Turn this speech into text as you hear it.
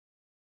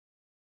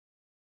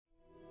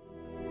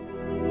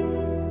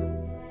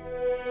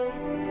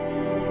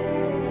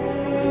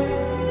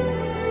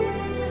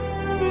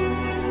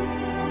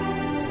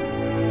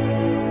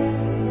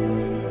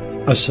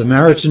A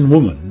Samaritan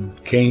woman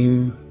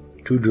came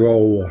to draw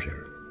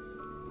water.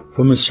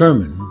 From a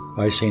sermon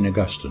by St.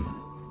 Augustine.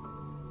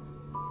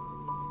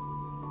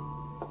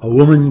 A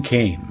woman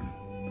came.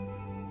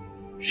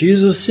 She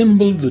is a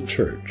symbol of the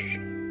church,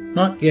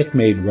 not yet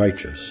made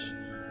righteous,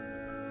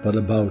 but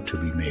about to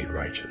be made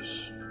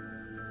righteous.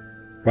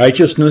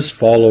 Righteousness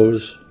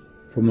follows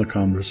from the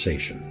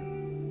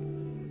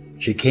conversation.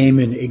 She came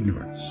in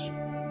ignorance.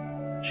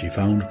 She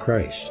found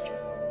Christ,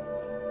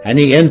 and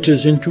he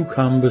enters into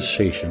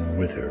conversation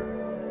with her.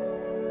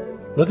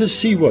 Let us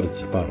see what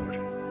it's about.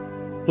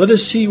 Let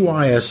us see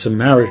why a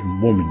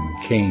Samaritan woman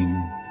came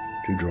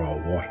to draw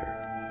water.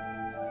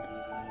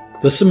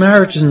 The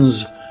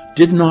Samaritans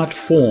did not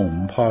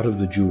form part of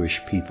the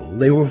Jewish people.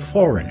 They were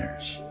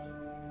foreigners.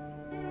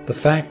 The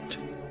fact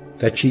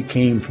that she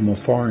came from a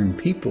foreign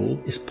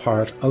people is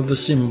part of the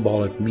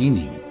symbolic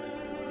meaning,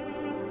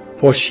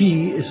 for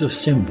she is a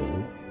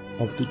symbol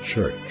of the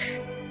church.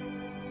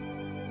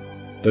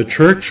 The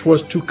church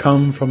was to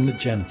come from the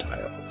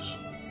Gentiles,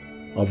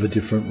 of a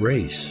different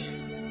race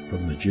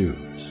from the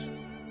Jews.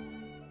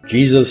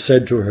 Jesus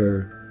said to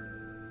her,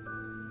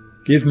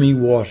 "Give me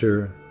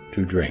water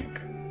to drink,"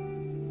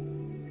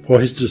 for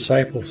his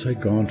disciples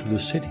had gone to the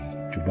city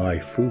to buy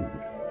food.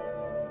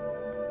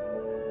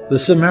 The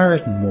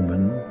Samaritan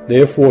woman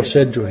therefore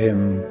said to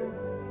him,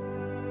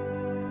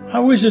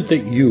 "How is it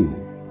that you,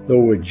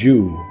 though a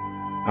Jew,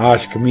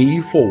 ask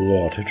me for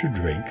water to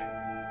drink,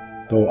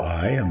 though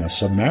I am a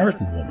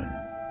Samaritan woman?"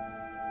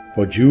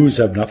 For Jews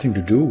have nothing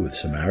to do with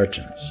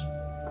Samaritans.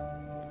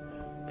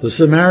 The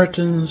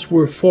Samaritans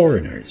were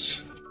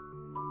foreigners.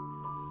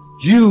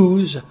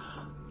 Jews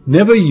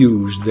never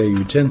used their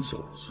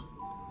utensils.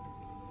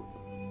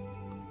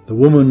 The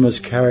woman was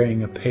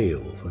carrying a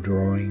pail for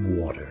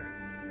drawing water.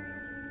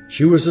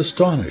 She was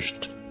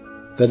astonished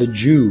that a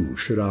Jew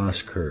should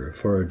ask her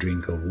for a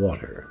drink of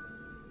water,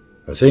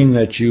 a thing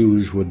that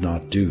Jews would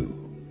not do.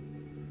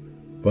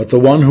 But the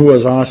one who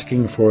was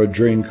asking for a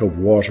drink of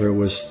water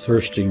was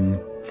thirsting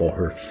for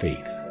her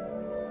faith.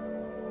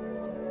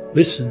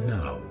 Listen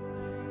now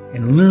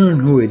and learn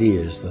who it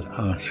is that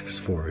asks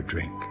for a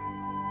drink.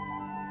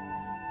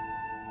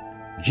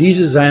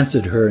 Jesus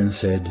answered her and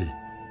said,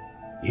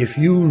 "If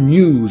you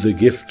knew the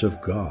gift of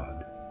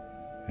God,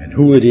 and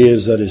who it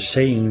is that is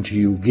saying to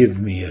you, 'Give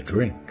me a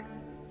drink,'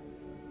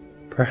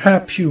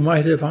 perhaps you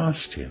might have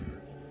asked him,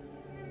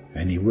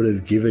 and he would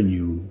have given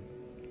you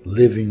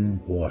living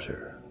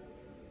water."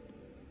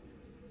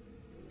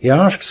 He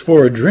asks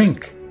for a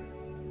drink,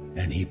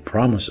 and he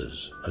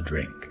promises a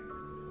drink.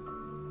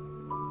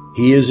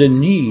 He is in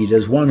need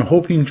as one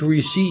hoping to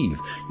receive,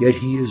 yet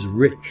he is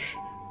rich,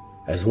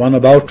 as one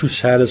about to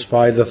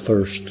satisfy the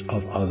thirst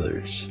of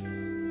others.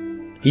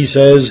 He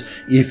says,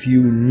 "If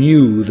you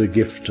knew the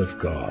gift of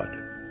God."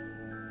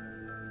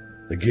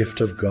 The gift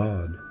of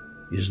God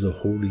is the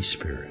Holy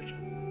Spirit.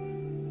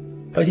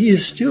 But he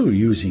is still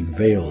using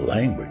veiled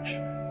language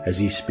as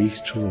he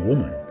speaks to the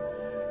woman,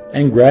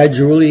 and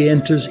gradually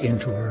enters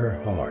into her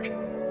heart.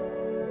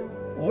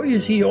 Or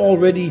is he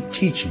already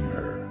teaching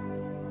her?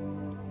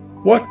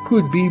 What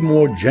could be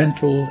more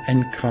gentle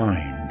and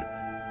kind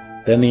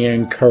than the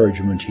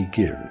encouragement he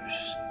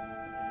gives?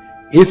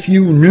 If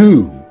you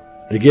knew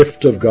the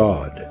gift of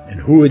God,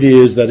 and who it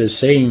is that is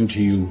saying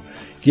to you,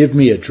 "Give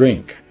me a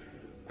drink,"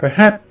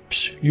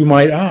 perhaps you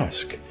might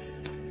ask,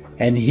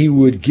 and he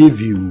would give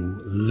you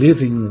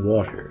living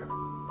water.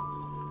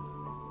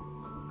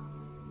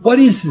 What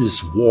is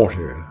this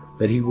water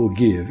that he will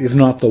give, if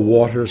not the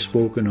water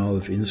spoken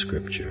of in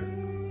Scripture?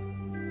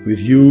 "With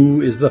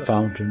you is the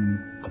fountain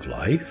of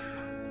life"?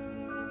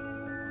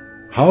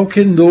 How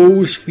can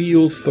those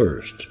feel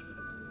thirst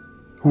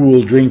who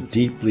will drink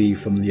deeply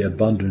from the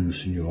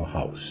abundance in your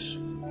house?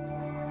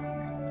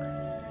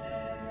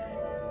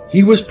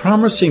 He was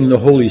promising the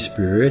Holy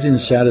Spirit in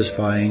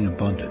satisfying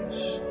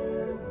abundance.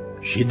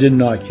 She did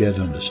not yet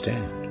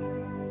understand.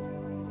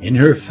 In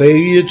her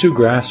failure to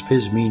grasp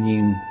his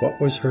meaning,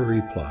 what was her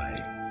reply?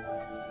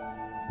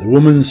 The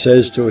woman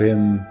says to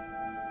him,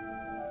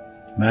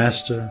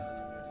 "Master,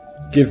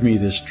 give me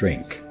this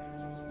drink,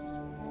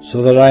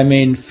 so that I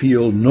may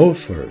feel no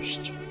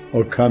thirst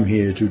or come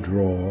here to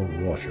draw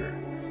water."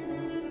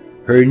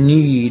 Her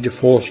need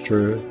forced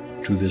her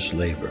to this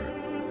labor.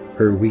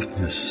 Her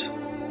weakness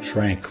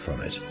shrank from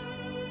it.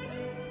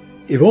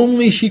 If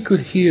only she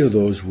could hear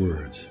those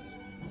words,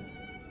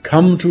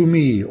 "Come to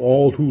me,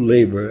 all who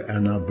labor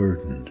and are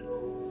burdened,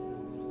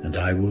 and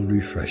I will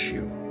refresh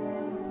you."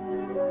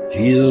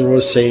 Jesus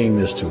was saying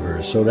this to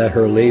her so that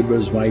her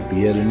labors might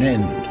be at an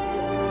end,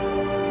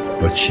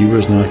 but she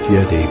was not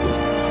yet able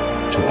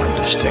to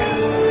understand.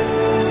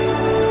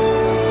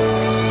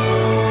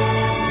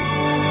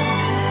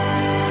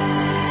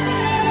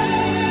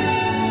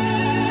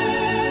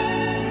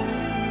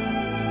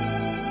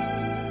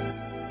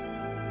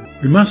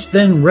 We must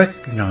then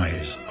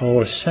recognize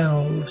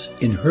ourselves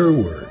in her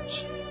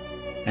words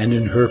and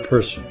in her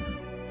person,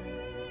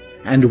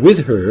 and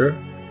with her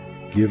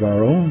give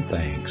our own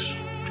thanks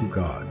to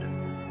God.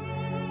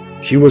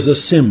 She was a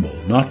symbol,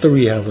 not the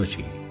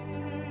reality.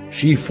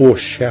 She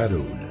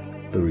foreshadowed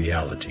the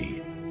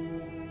reality,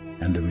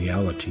 and the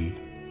reality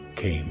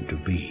came to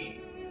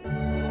be.